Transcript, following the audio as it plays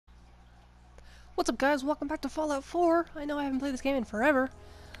What's up, guys? Welcome back to Fallout 4. I know I haven't played this game in forever.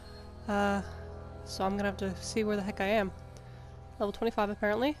 So I'm gonna have to see where the heck I am. Level 25,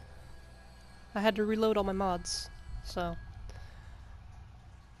 apparently. I had to reload all my mods, so...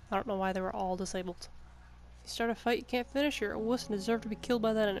 I don't know why they were all disabled. If you start a fight you can't finish, you're a wuss and deserve to be killed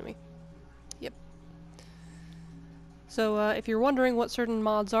by that enemy. Yep. So, if you're wondering what certain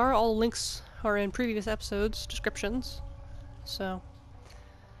mods are, all links are in previous episodes' descriptions. So...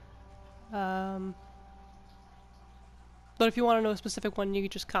 But if you want to know a specific one, you can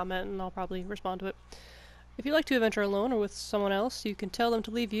just comment and I'll probably respond to it. If you like to adventure alone or with someone else, you can tell them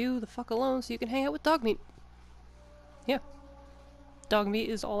to leave you the fuck alone so you can hang out with dog meat. Yeah. Dog meat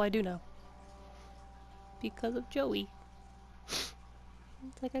is all I do now. Because of Joey. It's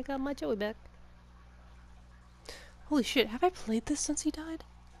like I got my Joey back. Holy shit, have I played this since he died?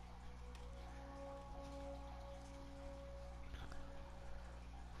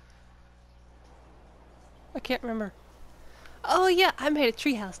 I can't remember. Oh yeah, I made a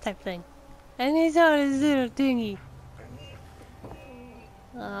treehouse type thing. And it's on his little thingy.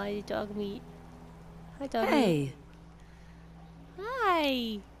 Aw, you dog meat. Hi, dog meat. Hey!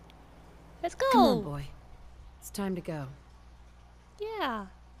 Hi! Let's go! Come on, boy. It's time to go. Yeah.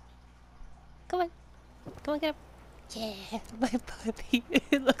 Come on. Come on, get up. Yeah, my puppy.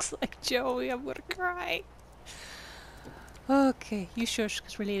 It looks like Joey. I'm gonna cry. Okay, you shush,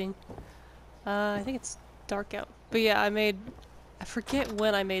 because we're leaving. I think it's dark out. But yeah, I forget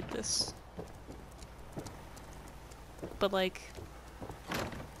when I made this. But like,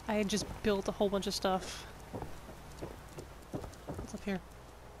 I had just built a whole bunch of stuff. What's up here?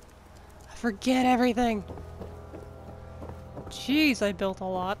 I forget everything! Jeez, I built a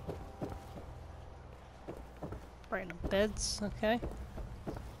lot. Random beds, okay.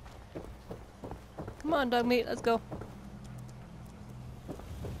 Come on, dog meat, let's go.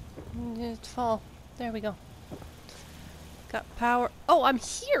 Just fall. There we go. Got power. Oh, I'm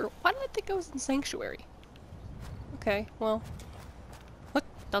here! Why did I think I was in Sanctuary? Okay, well. What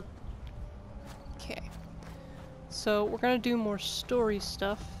the? Okay. So, we're gonna do more story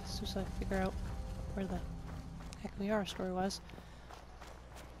stuff as soon as I figure out where the heck we are story-wise.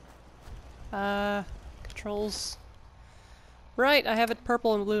 Controls. Right, I have it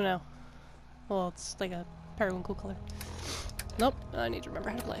purple and blue now. Well, it's like a periwinkle color. Nope, I need to remember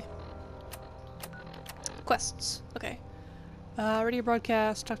how to play. Quests. Okay. Radio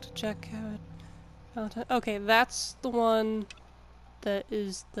broadcast, talk to Jack. Okay, that's the one that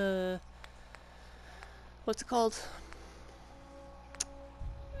is the... What's it called?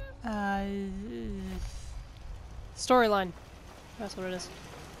 Storyline. That's what it is.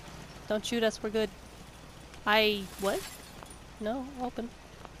 Don't shoot us, we're good. What? No, open.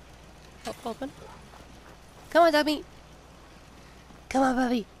 Oh, open. Come on, Dubby! Come on,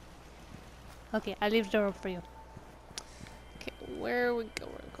 Bubby! Okay, I leave the door open for you. Okay, where we go?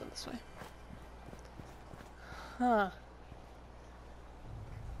 We're going this way. Huh.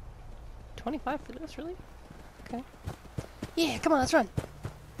 25 for this, really? Okay. Yeah, come on, let's run!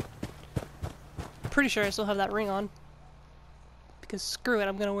 Pretty sure I still have that ring on. Because screw it,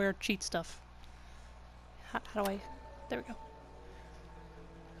 I'm gonna wear cheat stuff. How do I... There we go.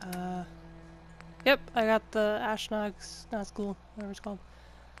 Yep, I got the Ashnog's Nazgul, whatever it's called.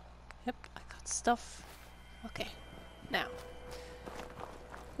 Yep, I got stuff. Okay, now.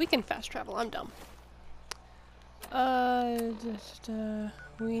 We can fast travel, I'm dumb.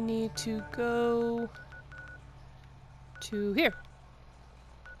 We need to go... to here.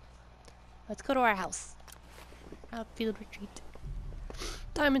 Let's go to our house. Outfield retreat.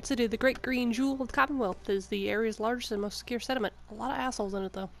 Diamond City, the great green jewel of the Commonwealth, is the area's largest and most secure settlement. A lot of assholes in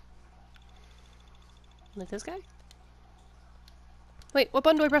it, though. Like this guy? Wait, what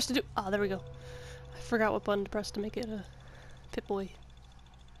button do I press to do? Oh, there we go. I forgot what button to press to make it a Pip-Boy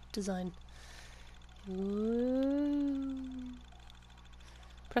design. Ooh.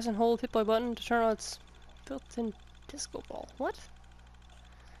 Press and hold Pip-Boy button to turn on its built-in disco ball. What?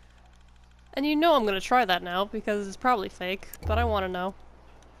 And you know I'm gonna try that now, because it's probably fake, but I wanna know.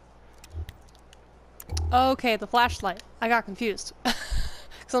 Okay, the flashlight. I got confused.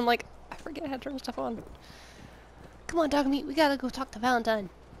 Because I'm like, I forget how to turn stuff on. Come on, dog meat, we gotta go talk to Valentine.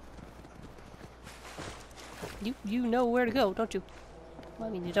 You know where to go, don't you? Well,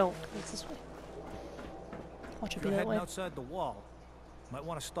 I mean, you don't. It's this way. Watch it be that way. Outside the wall. Might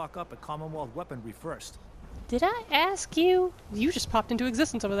want to stock up at Commonwealth weaponry first. Did I ask you? You just popped into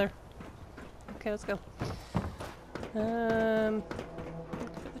existence over there. Okay, let's go. The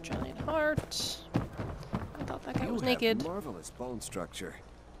giant heart. I thought that guy was naked. Marvelous bone structure.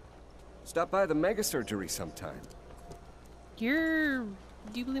 Stop by the mega surgery sometime. Do you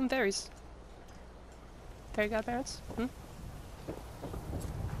believe in fairies? Fairy godparents? Hmm?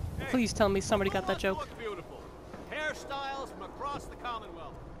 Please tell me somebody got that joke. Look beautiful. Hairstyles from across the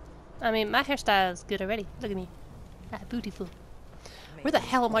Commonwealth. I mean, my hairstyle is good already. Look at me. Ah, beautiful. Where the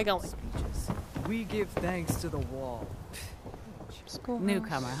hell am I going? We give thanks to the wall. Schoolhouse.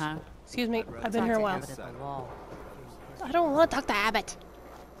 Newcomer, huh? Excuse me, I've been here a while. Abbott at the wall. I don't want to talk to Abbott.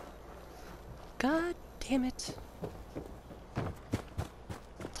 God damn it.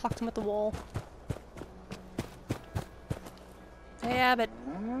 Talk to him at the wall. Hey, Abbott.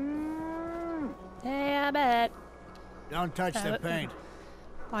 Hey, Abbott. Don't touch the Abbott. paint.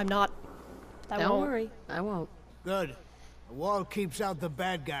 I'm not. I Don't won't. worry, I won't. Good. The wall keeps out the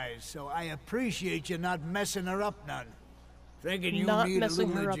bad guys, so I appreciate you not messing her up none. Thinking you Not need a messing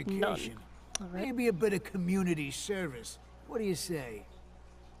little her up none. education. All right. Maybe a bit of community service. What do you say?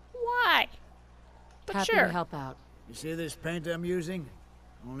 Why? But Happy sure. to help out. You see this paint I'm using?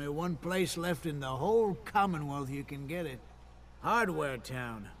 Only one place left in the whole Commonwealth you can get it. Hardware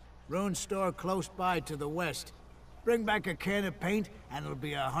Town. Ruin store close by to the west. Bring back a can of paint, and it'll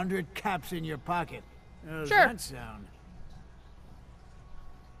be 100 caps in your pocket. How's Sure. that sound?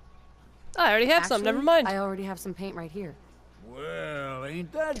 I already have some. Never mind. I already have some paint right here. Well,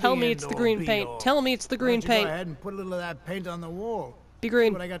 ain't that Tell the me end it's the all green be paint. all? Tell me it's the Why green don't you paint. Go ahead and put a little of that paint on the wall. Be See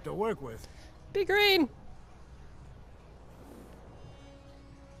green. what I got to work with. Be green.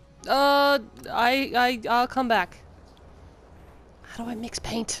 I'll come back. How do I mix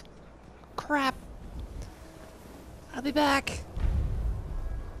paint? Crap. I'll be back.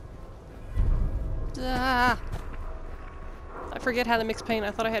 Ah. I forget how to mix paint.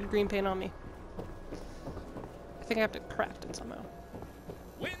 I thought I had green paint on me. I think I have to craft it somehow.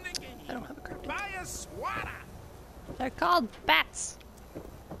 I don't have a craft. Buy a swatter. They're called bats.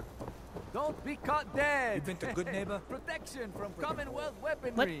 Don't be caught dead. You been to Good Neighbor? Protection from Commonwealth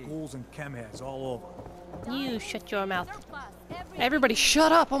weaponry. Ghouls and chem heads all over. You shut your mouth. Everybody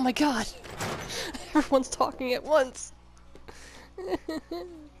shut up! Oh my god! Everyone's talking at once.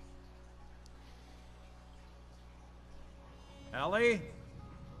 Ellie?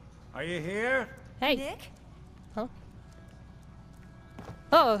 Are you here? Hey. Nick? Huh?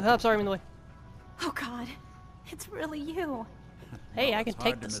 Oh, I'm sorry, I'm in the way. Oh God, it's really you. Hey, I can It's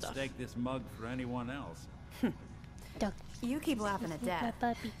take hard to this stuff. mistake this mug for anyone else. Duck. You keep laughing at My Death.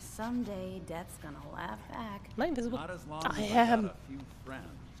 puppy. Someday, Death's gonna laugh back. Am I invisible? Not as long I as I am. got a few friends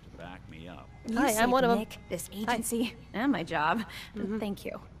to back me up. You Hi, I'm saved one of 'em. Nick, this agency, and my job. Thank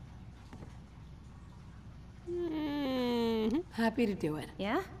you. Happy to do it.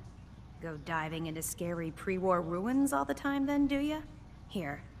 Yeah? Go diving into scary pre-war ruins all the time then, do ya?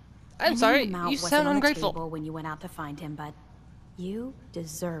 Here. I I'm know sorry, the amount you wasn't sound on the ungrateful. table when you went out to find him, but you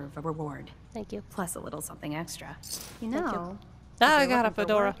deserve a reward. Thank you. Plus a little something extra. You Thank you. know, Ah, I if you're got a looking for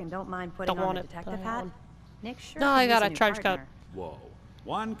fedora. work and don't mind putting Don't on want a it, but detective I got hat, one. Nick sure No, could I use got a a new trench coat. partner. Whoa.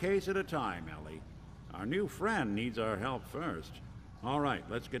 One case at a time, Ellie. Our new friend needs our help first. All right,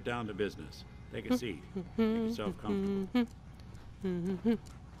 let's get down to business. Take a seat. Make yourself comfortable.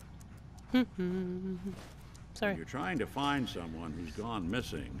 Sorry. You're trying to find someone who's gone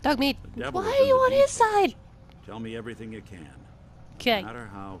missing. Dog meat. The devil Why is are in you the on his details. side? Tell me everything you can. Okay. No matter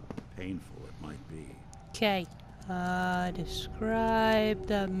how painful it might be. Okay. Describe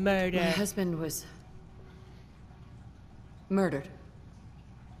the murder. My husband was murdered.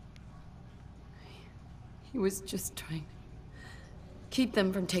 He was just trying to keep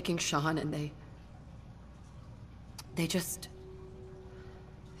them from taking Sean, and they just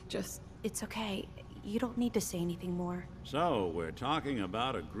It's okay. You don't need to say anything more. So, we're talking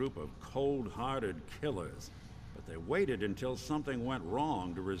about a group of cold-hearted killers, but they waited until something went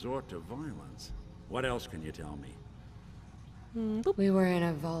wrong to resort to violence. What else can you tell me? We were in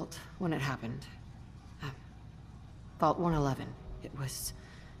a vault when it happened. Vault 111. It was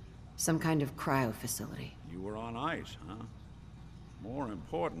some kind of cryo facility. You were on ice, huh? More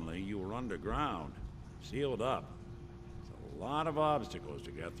importantly, you were underground, sealed up. It's a lot of obstacles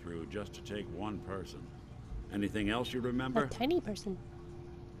to get through just to take one person. Anything else you A remember? tiny person.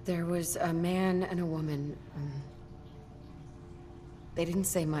 There was a man and a woman. They didn't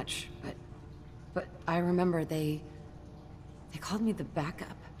say much, but I remember they called me the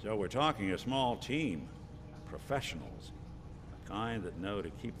backup. So we're talking a small team. Professionals. The kind that know to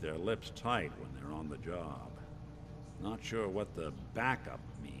keep their lips tight when they're on the job. Not sure what the backup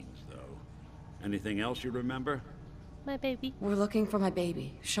means, though. Anything else you remember? My baby. We're looking for my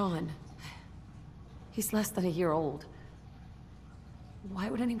baby, Sean. He's less than a year old. Why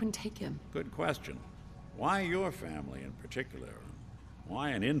would anyone take him? Good question. Why your family in particular? Why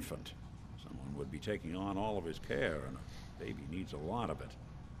an infant? Someone would be taking on all of his care, and a baby needs a lot of it.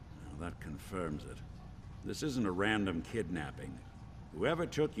 Now, that confirms it. This isn't a random kidnapping. Whoever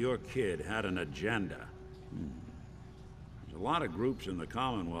took your kid had an agenda. There's a lot of groups in the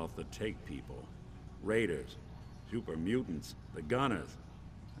Commonwealth that take people. Raiders, super mutants, the Gunners,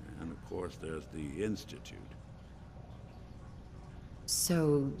 and of course there's the Institute.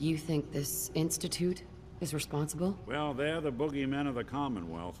 So, you think this Institute is responsible? Well, they're the boogeymen of the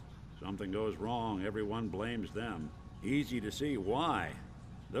Commonwealth. Something goes wrong, everyone blames them. Easy to see why.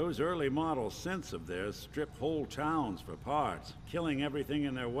 Those early model synths of theirs strip whole towns for parts, killing everything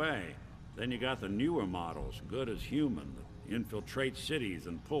in their way. Then you got the newer models, good as human, that infiltrate cities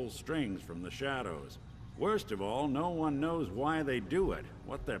and pull strings from the shadows. Worst of all, no one knows why they do it,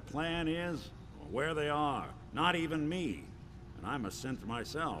 what their plan is, or where they are. Not even me. And I'm a synth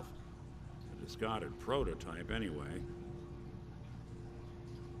myself. A discarded prototype anyway.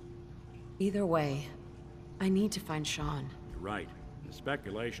 Either way, I need to find Sean. You're right. The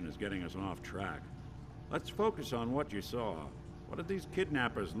speculation is getting us off track. Let's focus on what you saw. What did these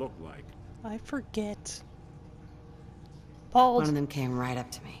kidnappers look like? I forget. Bald. One of them came right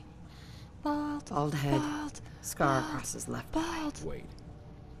up to me. Bald head, scar across his left eye. Wait.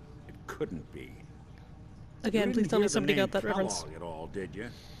 It couldn't be. Again, You please didn't tell me hear the somebody name got that reference. Kellogg at all, did you?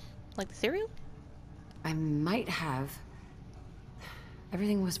 Like the cereal? I might have.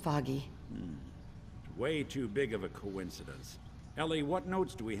 Everything was foggy. It's way too big of a coincidence. Ellie, what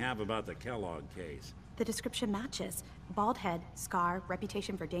notes do we have about the Kellogg case? The description matches. Bald head, scar,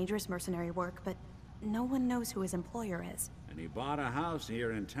 reputation for dangerous mercenary work, but no one knows who his employer is. And he bought a house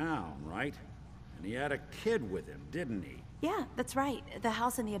here in town, right? And he had a kid with him, didn't he? Yeah, that's right. The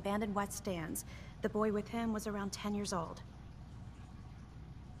house in the abandoned West Stands. The boy with him was around 10 years old.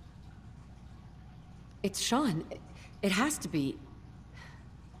 It's Sean. It has to be.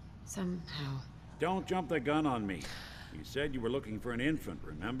 Somehow. Don't jump the gun on me. You said you were looking for an infant,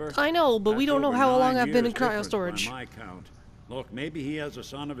 remember? I know, but we That's don't know over how long 9 I've been in years cryo difference storage. By my count. Look, maybe he has a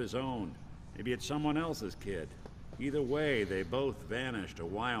son of his own. Maybe it's someone else's kid. Either way, they both vanished a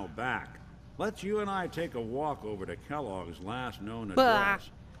while back. Let's you and I take a walk over to Kellogg's last known address.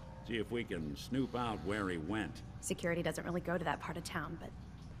 See if we can snoop out where he went. Security doesn't really go to that part of town, but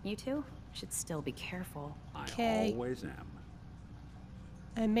you two should still be careful. I always am.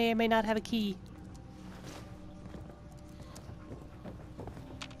 I may or may not have a key.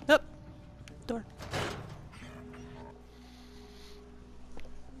 Up. Door.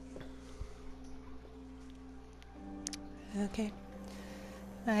 Okay.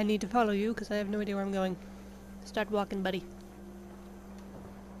 I need to follow you because I have no idea where I'm going. Start walking, buddy.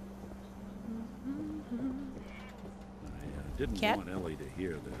 I didn't want Ellie to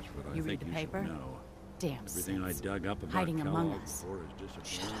hear this, but I You think read the you paper? should know. Damn Everything I synths. dug up about Hiding among Kellogg us. before his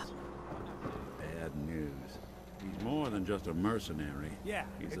disappearance. Bad news. He's more than just a mercenary. Yeah,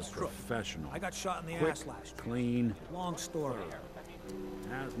 He's it's a true. professional. I got shot in the Quick, ass last year. clean, Long story.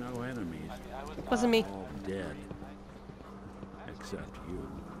 has no enemies. Wasn't me. All dead. Except you.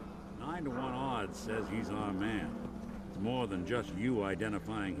 9 to 1 odds says he's our man. It's more than just you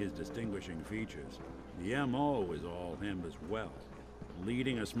identifying his distinguishing features. The MO is all him as well.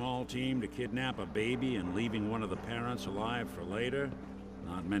 Leading a small team to kidnap a baby and leaving one of the parents alive for later?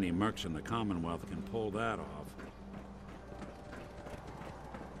 Not many mercs in the Commonwealth can pull that off.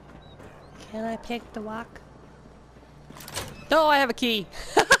 Can I pick the lock? Oh, I have a key.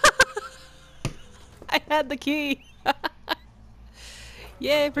 I had the key.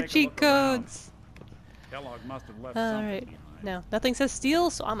 Yay for Take a cheat look around. codes. Kellogg must have left All something right. behind. No, nothing says steal,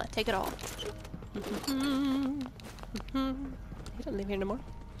 so I'm gonna take it all. He don't live here no more.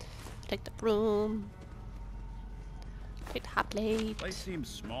 Take the broom. Take the hot plate. Place seems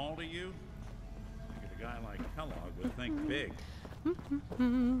small to you? Figured a guy like Kellogg would think big.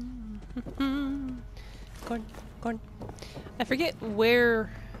 Corn, corn. I forget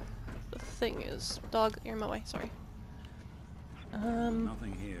where the thing is. Dog, you're in my way. Sorry.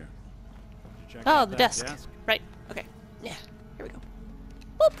 Nothing here. Did you check Oh, out the that desk. Right. Okay. Yeah. Here we go.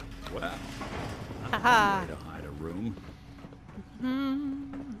 Whoop. Well, Haha. way to hide a room.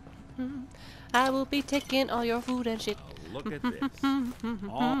 I will be taking all your food and shit. Oh, look at this.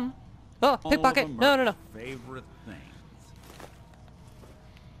 All Oh, of pickpocket. them No, are no, no. favorite things.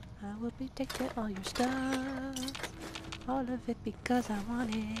 I will be taking all your stuff. All of it because I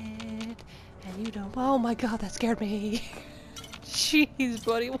want it. And you don't. Oh my god, that scared me. Jeez,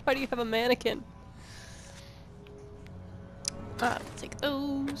 buddy. Why do you have a mannequin? I'll take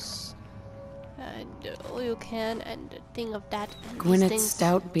those. And oil can and a thing of that. And these Gwyneth things.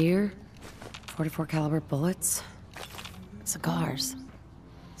 Stout beer, 44 caliber bullets, cigars,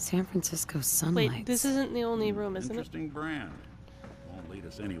 San Francisco sunlight. Wait, this isn't the only room, isn't it? Interesting brand. Won't lead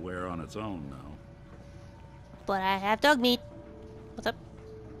us anywhere on its own, though. but I have dog meat. What's up?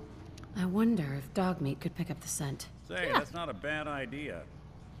 I wonder if dog meat could pick up the scent. Say, Yeah. that's not a bad idea.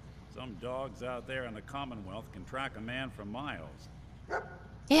 Some dogs out there in the Commonwealth can track a man for miles.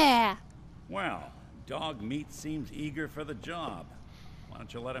 Yeah. Well, dog meat seems eager for the job. Why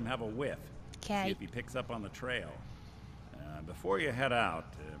don't you let him have a whiff? See Okay. if he picks up on the trail. Before you head out,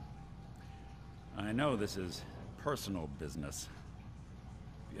 I know this is personal business.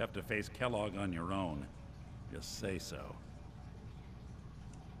 If you have to face Kellogg on your own, just say so.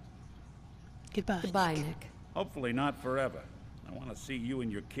 Goodbye. Goodbye, Nick. Hopefully not forever. I want to see you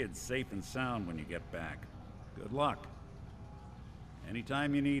and your kids safe and sound when you get back. Good luck.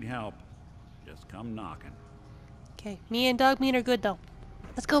 Anytime you need help, just come knocking. Okay, me and dog meat are good though.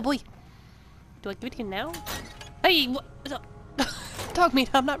 Let's go, boy. Do I give it to you now? Hey, what? Dog meat,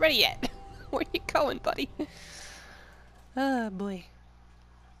 I'm not ready yet. Where you going, buddy? Oh boy.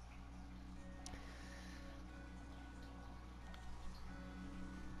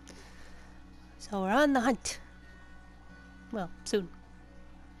 So we're on the hunt. Well, soon.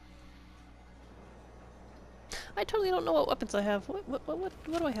 I totally don't know what weapons I have. What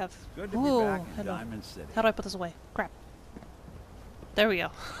do I have? Good to Whoa, be back in hello. Diamond City. How do I put this away? Crap. There we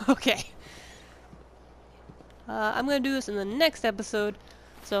go. Okay. I'm gonna do this in the next episode.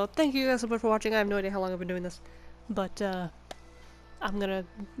 So thank you guys so much for watching. I have no idea how long I've been doing this, but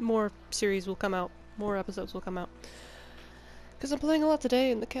more series will come out, more episodes will come out. Because I'm playing a lot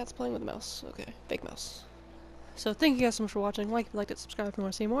today, and the cat's playing with the mouse. Okay, fake mouse. So thank you guys so much for watching. Like if you liked it, subscribe if you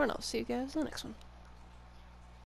want to see more, and I'll see you guys in the next one.